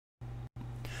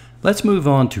Let's move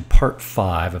on to part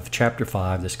 5 of chapter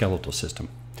 5, the skeletal system,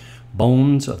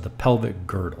 bones of the pelvic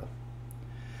girdle.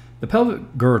 The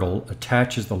pelvic girdle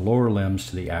attaches the lower limbs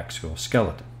to the axial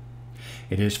skeleton.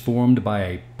 It is formed by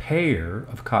a pair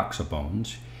of coxal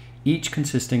bones, each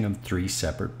consisting of 3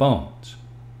 separate bones: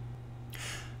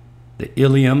 the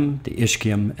ilium, the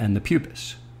ischium, and the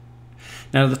pubis.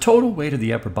 Now, the total weight of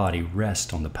the upper body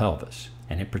rests on the pelvis,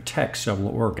 and it protects several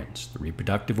organs: the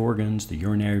reproductive organs, the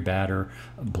urinary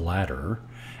bladder,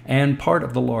 and part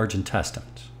of the large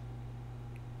intestines.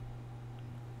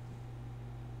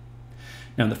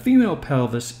 Now, the female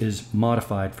pelvis is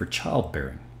modified for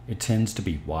childbearing. It tends to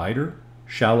be wider,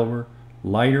 shallower,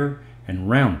 lighter, and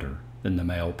rounder than the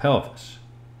male pelvis.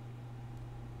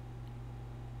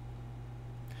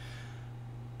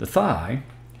 The thigh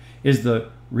is the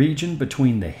region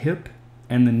between the hip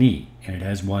and the knee, and it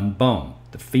has one bone,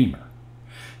 the femur.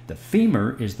 The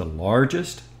femur is the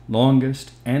largest,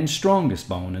 longest, and strongest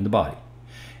bone in the body.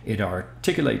 It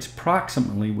articulates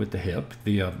proximally with the hip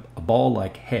via a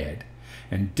ball-like head,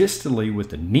 and distally with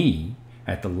the knee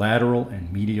at the lateral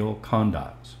and medial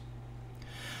condyles.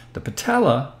 The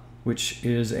patella, which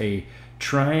is a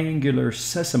triangular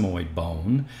sesamoid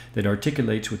bone that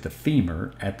articulates with the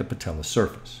femur at the patella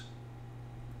surface.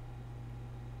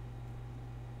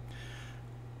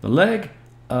 The leg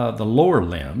of the lower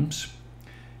limbs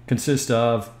consists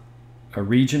of a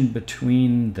region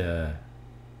between the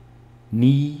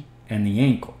knee and the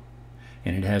ankle,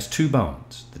 and it has 2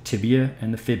 bones, the tibia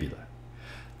and the fibula.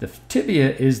 The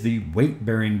tibia is the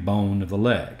weight-bearing bone of the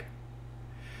leg.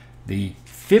 The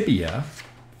fibula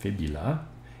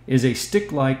is a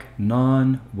stick-like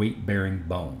non-weight-bearing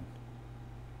bone.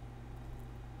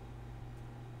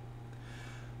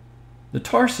 The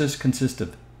tarsus consists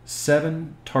of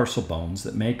 7 tarsal bones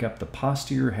that make up the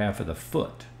posterior half of the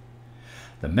foot.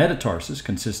 The metatarsus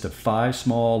consists of 5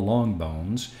 small long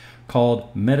bones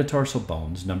called metatarsal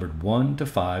bones, numbered 1 to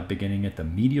 5, beginning at the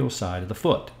medial side of the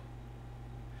foot.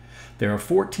 There are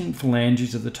 14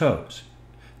 phalanges of the toes.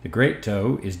 The great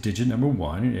toe is digit number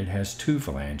 1, and it has 2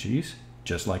 phalanges,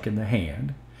 just like in the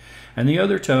hand. And the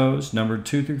other toes, numbered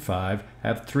 2 through 5,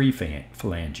 have 3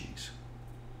 phalanges.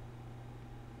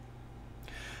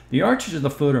 The arches of the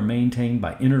foot are maintained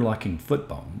by interlocking foot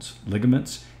bones,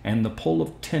 ligaments, and the pull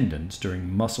of tendons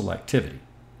during muscle activity.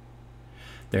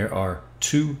 There are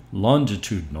 2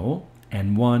 longitudinal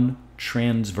and 1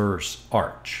 transverse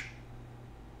arch.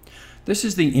 This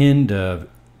is the end of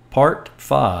part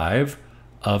 5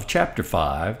 of chapter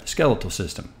 5, the skeletal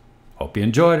system. Hope you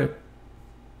enjoyed it.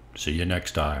 See you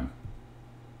next time.